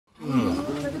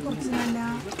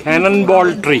Cannonball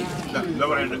tree.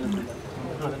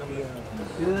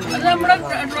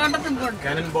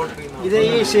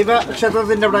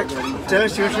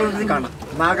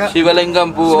 Shivalingam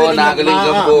Poo,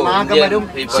 Nagalingam Poo.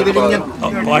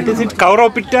 What is it?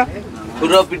 Kauropita?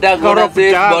 Kauropita is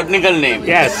botanical name.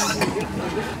 Yes.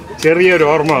 Cherry or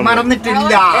Orma.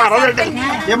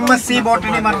 MSc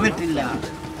Botany Marnitilla.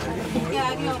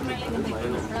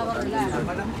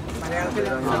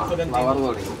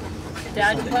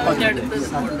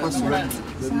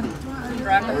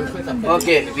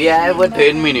 Okay, we have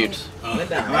 10 minutes.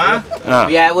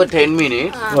 We have 10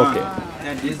 minutes. Okay.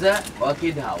 This is the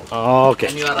orchid house. Okay.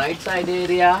 And your right side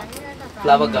area,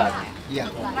 flower garden. Yeah.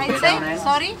 Right side,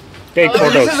 sorry. Take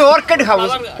photos. This is Orchid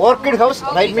House. Orchid House,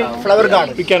 right means flower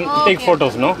garden. We can take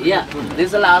photos, no? Yeah, this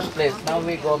is the last place. Now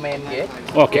we go main gate.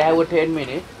 Okay. We have 10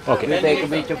 minutes. Okay. We take a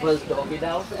picture first orchid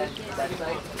house and that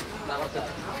side flower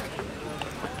garden.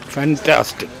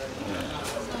 Fantastic.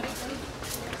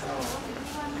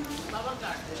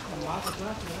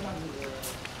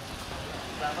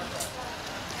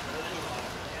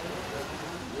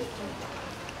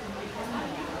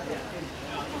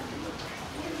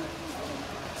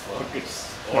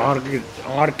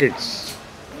 Orchids.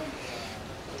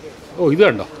 Oh, this is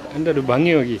a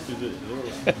bhangi.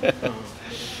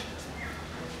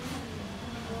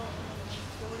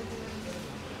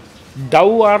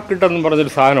 Dove orchid and brother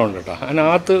Sanon. And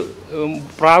Ath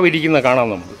Pravidikin the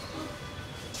Kananam.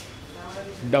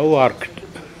 Dove orchid.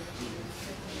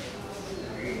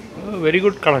 Very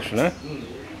good collection, eh?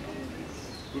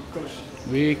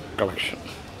 Big collection.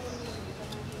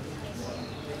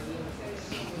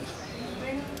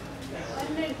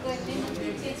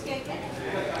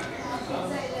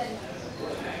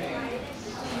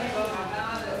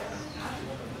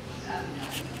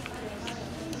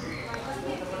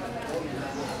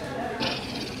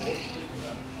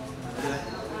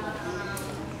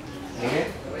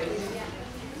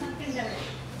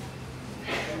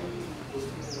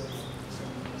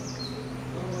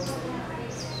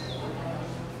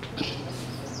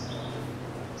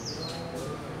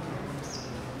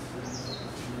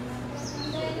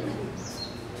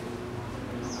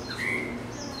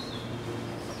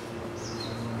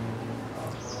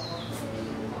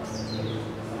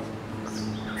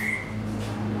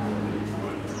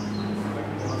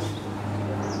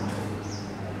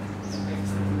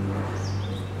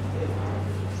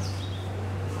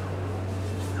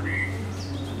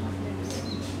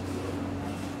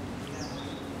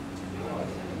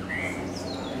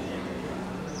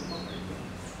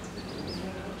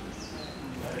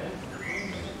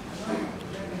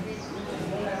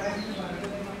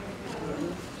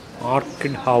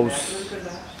 Orchid house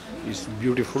is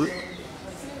beautiful.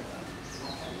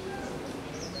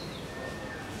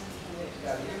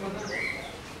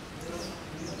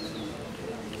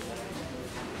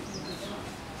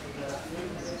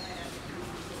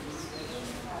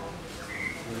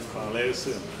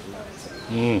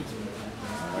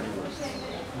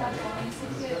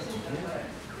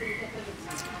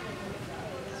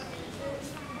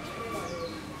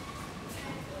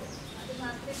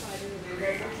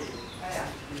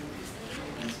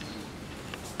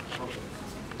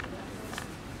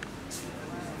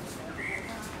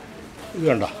 ഇത്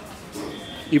കണ്ടോ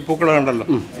ഈ പൂക്കൾ കണ്ടല്ലോ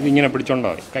ഇതിങ്ങനെ പിടിച്ചോണ്ടാ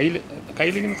മതി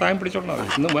കയ്യിലിങ്ങനെ സായം പിടിച്ചോണ്ടാ മതി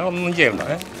ഇന്ന് വേറെ ഒന്നും ചെയ്യണ്ട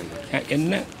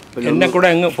എന്നെ കൂടെ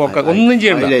അങ്ങ് പോക്ക ഒന്നും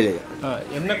ചെയ്യണ്ട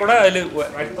എന്നെ കൂടെ അതിൽ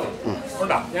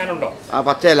ഉണ്ടോ ഞാനുണ്ടോ ആ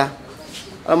പച്ചയല്ല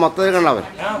അത് മൊത്തത്തിൽ കണ്ടാവൻ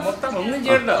മൊത്തം ഒന്നും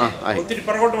ചെയ്യണ്ട ഒത്തിരി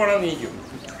പുറകോട്ട് വേണം നീക്കും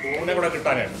എന്നെ കൂടെ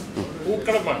കിട്ടാനാണ്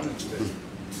പൂക്കളം വേണം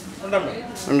ഉണ്ടല്ലോ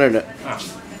ഉണ്ട് ആ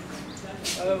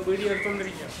വീഡിയോ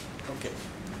എടുത്തോണ്ടിരിക്കാം ഓക്കെ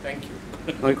താങ്ക് യു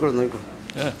നോക്കിക്കോളൂ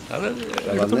അത്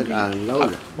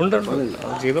ഉണ്ട്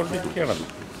ചെയ്തോണ്ടിരിക്കുകയാണല്ലോ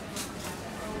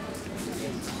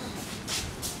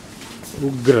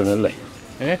ഉഗ്രനല്ലേ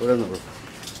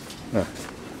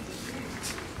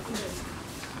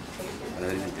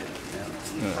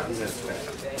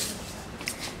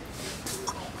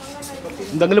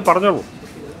എന്തെങ്കിലും പറഞ്ഞോളൂ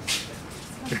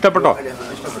ഇഷ്ടപ്പെട്ടോ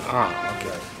ആ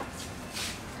ഓക്കെ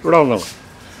ഇവിടെ വന്നോളൂ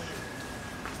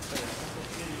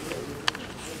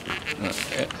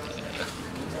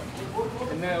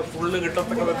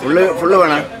ഫുള്ള്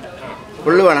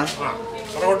വേണം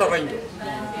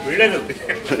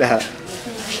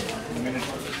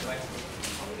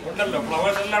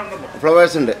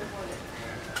ഫ്ലവേഴ്സ് ഉണ്ട്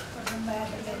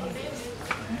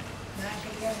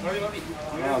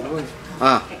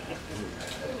ആ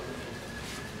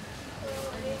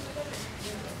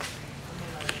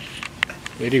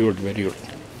വെരി ഗുഡ്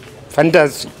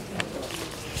ഫാന്റാസ്റ്റിക്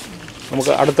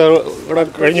നമുക്ക് അടുത്ത ഇവിടെ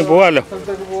കഴിഞ്ഞ് പോവാമല്ലോ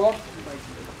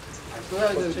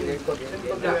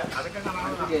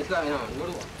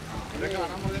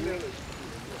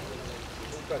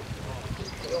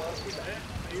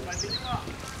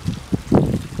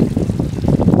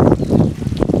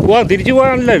പോവാൻ തിരിച്ചു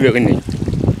പോകാനല്ലേ പിന്നെ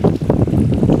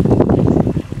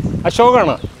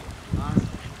അശോകാണ്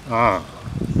ആ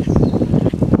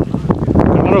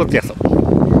കളർ വ്യത്യാസം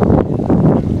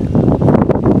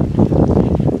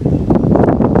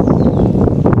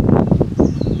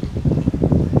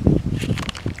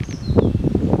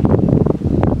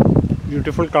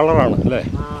ബ്യൂട്ടിഫുൾ കളറാണ് അല്ലേ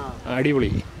അടിപൊളി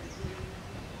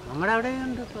നമ്മുടെ അവിടെ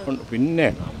ഉണ്ട്. പിന്നെ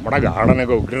നമ്മുടെ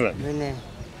ഗാർഡനൊക്കെ ഉഗ്രനാണ്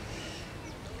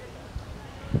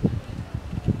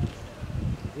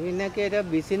ഇതിനൊക്കെ ഒരു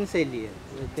ബിസിനസ് അല്ലേ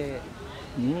ഇതൊക്കെ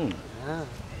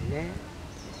പിന്നെ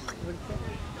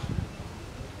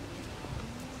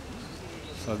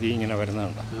സതി ഇങ്ങനെ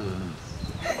വരുന്നുണ്ട്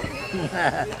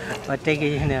ഒറ്റയ്ക്ക്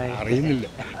അറിയുന്നില്ല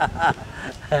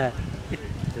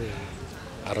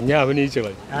അറിഞ്ഞ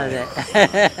അഭിനയിച്ചത് അതെ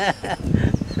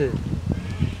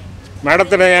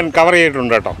മാഡത്തിനെ ഞാൻ കവർ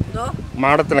ചെയ്തിട്ടുണ്ട് കേട്ടോ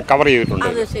മാഡത്തിനെ കവർ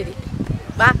ചെയ്തിട്ടുണ്ട് ശരി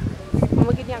വാ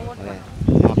നമുക്കിനി അങ്ങോട്ട്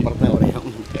അപ്പുറത്തെ പറയാം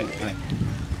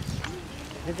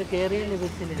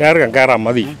കയറാം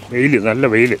മതി വെയിൽ നല്ല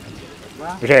വെയിൽ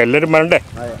പക്ഷെ എല്ലാവരും വേണ്ടേ